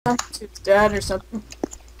to his dad or something.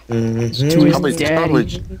 To his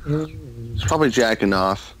daddy. It's probably jacking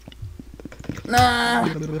off. Nah.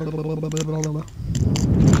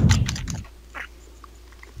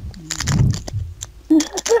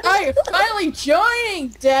 Oh, you're finally joining,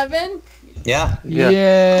 Devin. Yeah.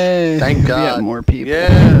 Yay! Thank We God. got more people.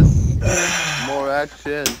 Yes. More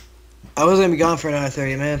action. I was gonna be gone for another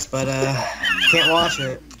 30 minutes, but can't watch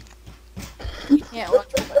it. Can't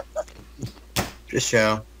watch it. Just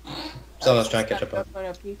show. Someone's trying to catch up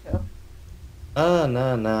on. Pico. Oh,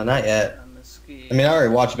 no, not yet. I mean, I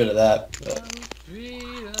already watched a bit of that. But...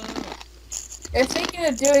 They're thinking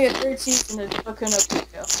of doing a third season of Boku no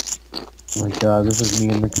Pico. Oh my god, this is me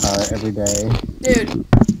in the car every day. Dude,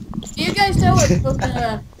 do you guys know what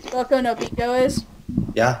Boku no Pico is?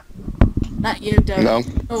 Yeah. Not you, Devin. No.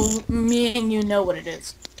 Oh, me and you know what it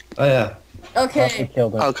is. Oh, yeah. Okay.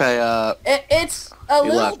 Killed him. Okay, It's a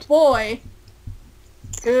little left. boy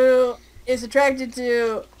who is attracted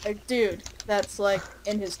to a dude that's like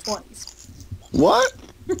in his 20s. what?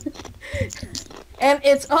 And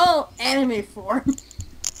it's all anime form.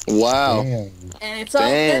 Wow. Damn. And it's all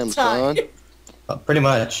Damn, hentai. Well, pretty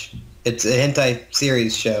much. It's a hentai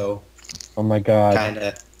series show. Oh my god.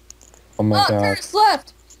 Kinda. Oh my Oh, god. Curtis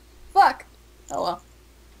left! Fuck. Oh well.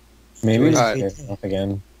 Maybe we Alright. just off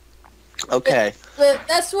again. Okay. But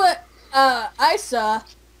that's what I saw,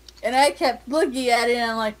 and I kept looking at it,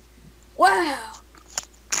 and I'm like, wow.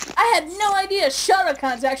 I had no idea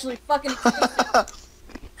Shadowcon's actually fucking existed.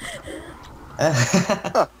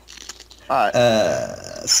 Alright.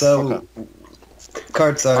 So, Okay.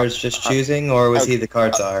 Card Czar is just choosing, or was he the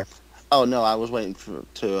Card Czar? Oh no, I was waiting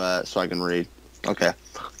so I can read. Okay.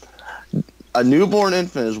 A newborn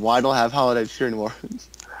infant is why I don't have holiday cheer anymore.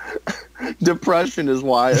 Depression is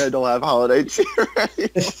why I don't have holiday cheer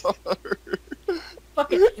anymore.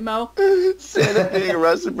 Fucking emo. Santa being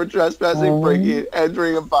arrested for trespassing, breaking,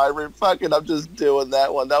 entering a vibrant. Fucking, I'm just doing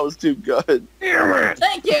that one. That was too good.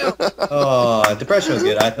 Thank you. Oh, Depression was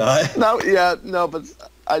good, I thought. No, yeah, no, but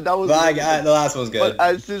that was. But I got, the last one was good.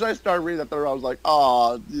 But as soon as I started reading that third, I was like,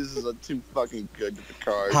 oh, this is too fucking good to the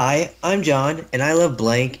card. Hi, I'm John, and I love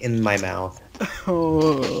blank in my mouth.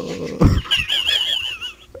 Oh.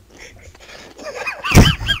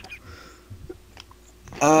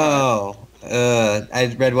 Oh,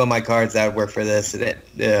 I read one of my cards that would work for this, and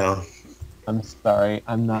yeah. I'm sorry.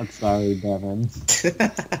 I'm not sorry, Devin.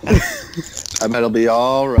 I bet it'll be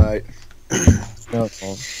all right. No.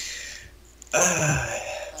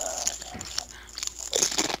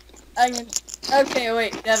 Okay,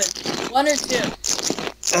 wait, Devin. 1 or 2?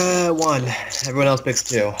 One. Everyone else picks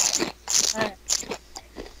 2. Alright.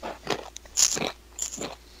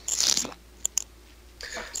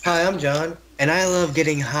 Hi, I'm John, and I love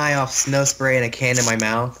getting high off snow spray and a can in my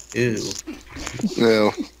mouth. Ooh.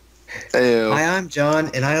 Ew. Ew. Hi, I'm John,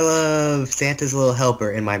 and I love Santa's little helper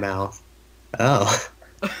in my mouth. Oh.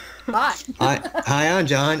 Bye. Hi, I'm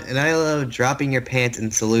John, and I love dropping your pants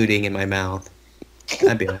and saluting in my mouth.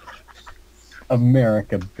 That'd be it.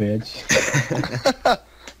 America, bitch.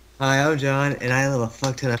 Hi, I'm John, and I love a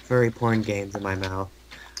fuck ton of furry porn games in my mouth.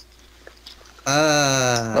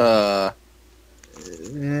 No.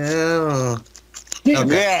 Okay.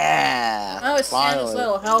 Yeah. I was Santa's Finally.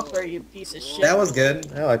 little helper, you piece of shit. That was good.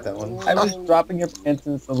 I like that one. I was dropping your pants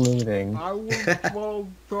and saluting. What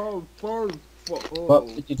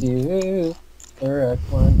would you do for a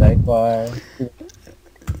Klondike bar?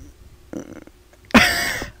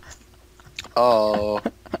 Oh.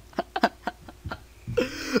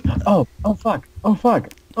 Oh fuck. Oh fuck.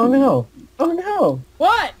 Oh no. Oh no.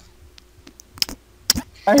 What?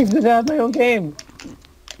 I just had my own game.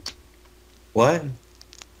 What?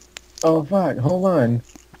 Oh fuck. Hold on.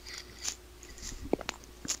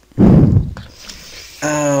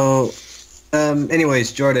 Oh.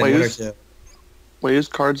 Anyways, Jordan, Wait, one or who's- two. Wait, whose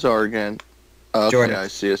cards are again? Oh, okay, Jordan. I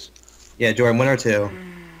see it. Yeah, Jordan, 1 or 2.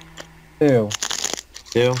 2.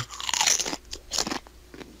 2?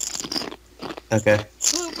 Okay.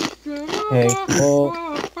 Hey, well,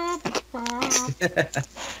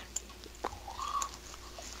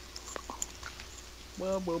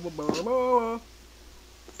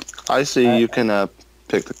 I see. You can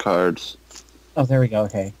pick the cards. oh, there we go.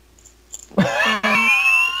 Okay.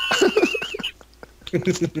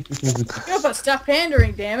 Yeah, but stop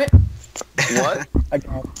pandering, damn it. What? I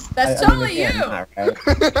got, That's I totally you. understand now, right?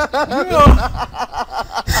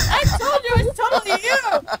 I told you it's totally you.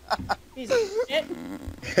 Piece of shit.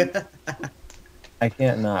 I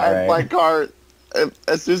can't not, I right? my card.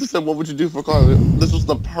 As soon as I said, "What would you do for card?" This was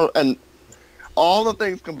the and all the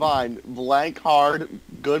things combined: blank card,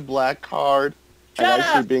 good black card, Shut and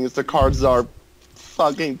actually up. being as the cards are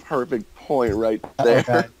fucking perfect point right Oh, there.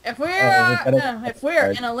 God. If is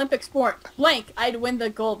we're in Olympic sport, blank, I'd win the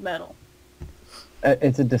gold medal.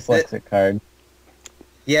 It's a dyslexic card.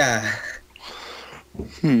 Yeah.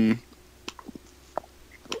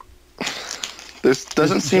 This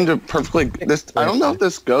doesn't seem to perfectly. I don't know if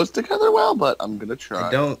this goes together well, but I'm gonna try.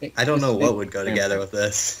 I don't know what would go together with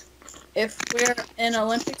this. If we're in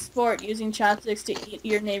Olympic sport using chopsticks to eat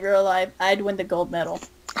your neighbor alive, I'd win the gold medal.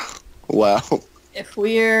 Wow. If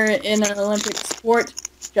we're in an Olympic sport,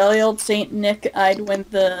 jolly old Saint Nick, I'd win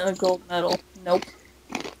the gold medal. Nope.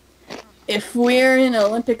 If we're in an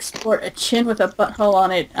Olympic sport, a chin with a butthole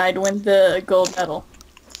on it, I'd win the gold medal.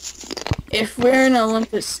 If we're in an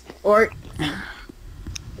Olympic sport,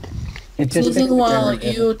 sneezing while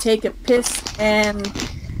you take a piss and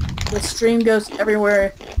the stream goes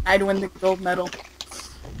everywhere, I'd win the gold medal.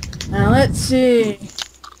 Now let's see.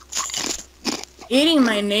 Eating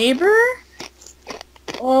my neighbor?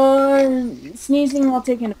 Or sneezing while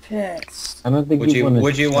taking a piss? I don't think Would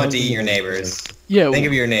you want to eat your neighbors? Yeah. Think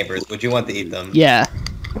of your neighbors. Would you want to eat them? Yeah.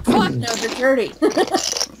 Fuck no, they're dirty.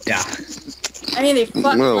 Yeah. I mean, they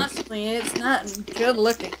fuck No. constantly, and it's not good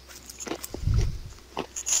looking.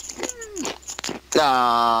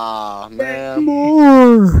 Ah, man.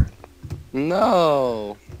 More.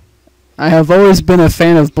 No. I have always been a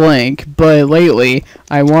fan of blank, but lately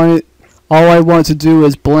all I want to do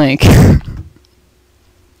is blank.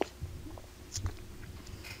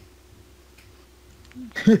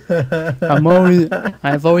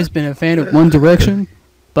 I've always been a fan of One Direction,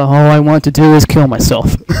 but all I want to do is kill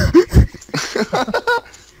myself.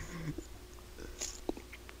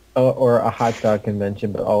 Or a hot dog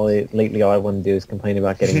convention, but lately all I want to do is complain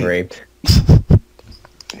about getting raped.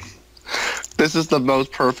 This is the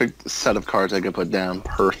most perfect set of cards I could put down.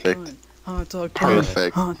 Perfect. Hot dog bun.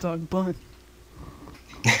 Perfect. Hot dog bun.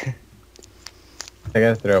 I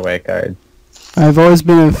got a throwaway card. I've always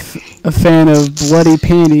been a fan of bloody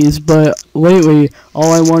panties, but lately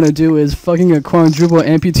all I want to do is fucking a quadruple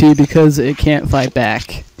amputee because it can't fight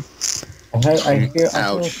back. I feel a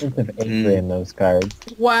Ouch. sense of anger in those cards.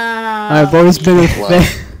 Wow. I've always been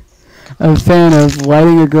a fan of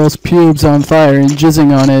lighting a girl's pubes on fire and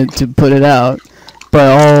jizzing on it to put it out.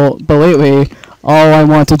 But lately, all I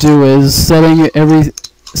want to do is setting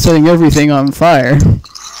everything on fire.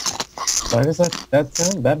 Why does that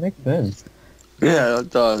sound? That makes sense. Yeah, it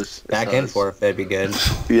does. Back and forth, that'd be good.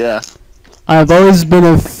 Yeah. I've always been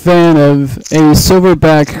a fan of a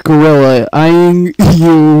silverback gorilla eyeing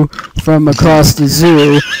you from across the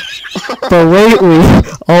zoo. But lately,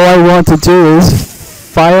 all I want to do is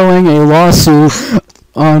filing a lawsuit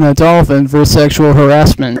on a dolphin for sexual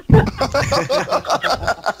harassment. Wow,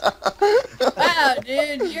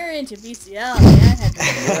 dude, you're into bestiality. I had to...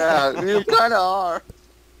 Yeah, you kind of are.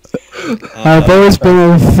 I've always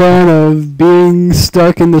been a fan of being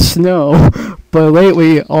stuck in the snow, but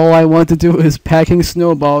lately all I want to do is packing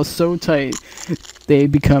snowballs so tight they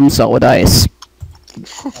become solid ice.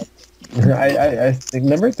 I think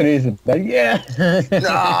number 3 is yeah.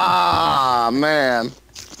 Ah, man.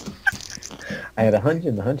 I had a hunch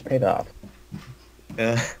and the hunch paid off.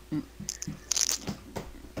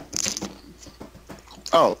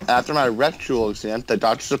 Oh, after my rectal exam, the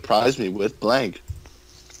doctor surprised me with blank.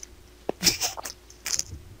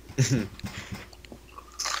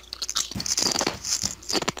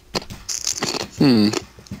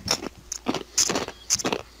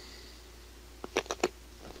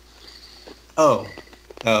 Oh.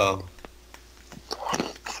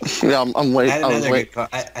 Yeah, I'm waiting.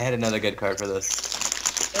 I had another good card for this.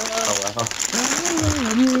 Oh wow.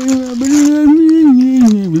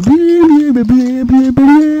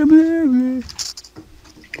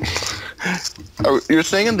 Oh, you're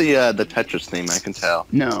singing the Tetris theme, I can tell.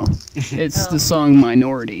 No, it's the song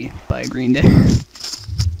Minority by Green Day.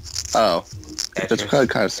 Oh, that's what it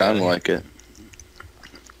kind of sounded like it.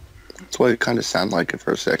 That's what it kind of sounded like it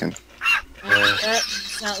for a second. That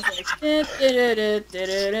sounds like...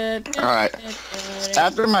 Alright.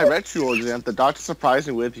 After my rectal exam, the doctor surprised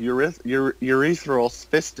me with urethral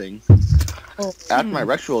fisting. After my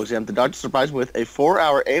rectal exam, the doctor surprised me with a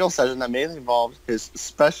 4-hour anal session that mainly involved his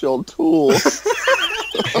special tool.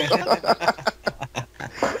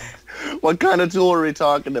 What kind of tool are we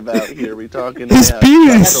talking about here? Are we talking His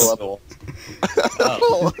penis! His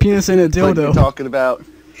Penis in a Like dildo. we're talking about,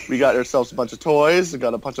 we got ourselves a bunch of toys, we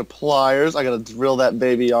got a bunch of pliers, I gotta drill that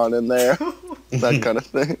baby on in there, that kind of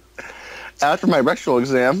thing. After my rectal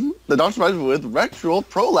exam, the doctor surprised me with rectal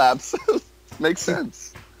prolapse. Makes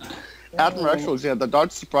sense. After my rectal exam, the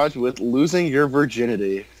doctor surprised me with losing your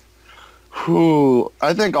virginity. Whew,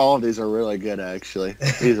 I think all of these are really good, actually.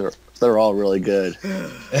 These are They're all really good.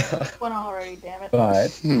 One already, damn it.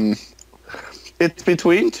 But It's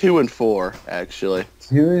between 2 and 4, actually.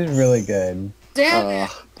 2 is really good. Damn it.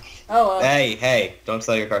 Oh well. Hey, don't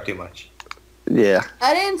sell your car too much. Yeah.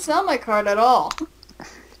 I didn't sell my card at all.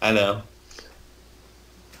 I know.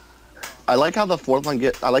 I like how the fourth one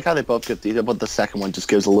I like how they both get detail, but the second one just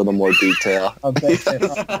gives a little more detail. I'll bet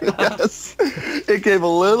Yes. It gave a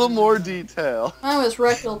little more detail. Mine was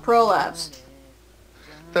rectal prolapse.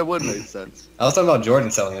 That would make sense. I was talking about Jordan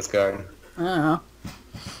selling his card. I don't know.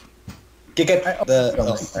 Kick up sell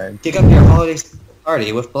my card. kick up your holiday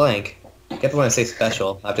party with blank. Get the one that says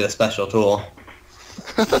special after the special tool.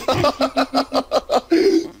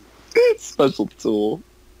 Special tool.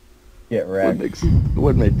 Get wrecked.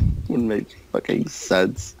 Wouldn't make fucking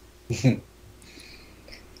sense. Of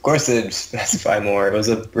course, it didn't specify more. It was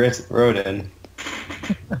a Brit Rodin.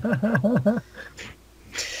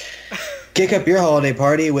 Kick up your holiday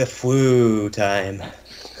party with flu time.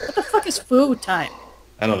 What the fuck is food time?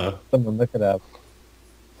 I don't know. Someone look it up.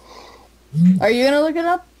 Are you gonna look it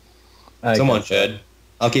up? Someone guess. should.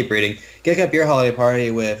 I'll keep reading. Kick up your holiday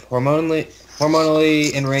party with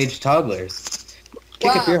hormonally enraged toddlers.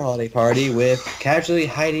 Kick up Wow. your holiday party with casually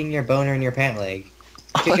hiding your boner in your pant leg.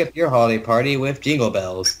 Kick up your holiday party with jingle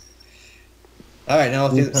bells. Alright, now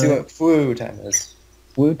let's see what flu time is.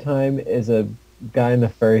 Flu time is a guy in a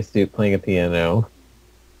furry suit playing a piano.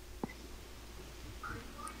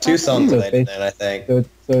 Two songs So related then, I think. So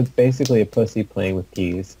it's basically a pussy playing with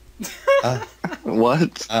keys.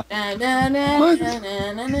 What? Na, na, na, What? na,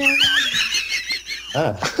 na, na, na.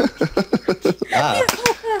 Ah.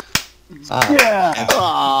 Ah. Yeah.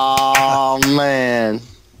 Oh man.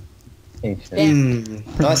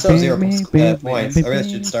 Ancient. No, I still have 0 points. I really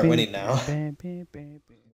should start winning now.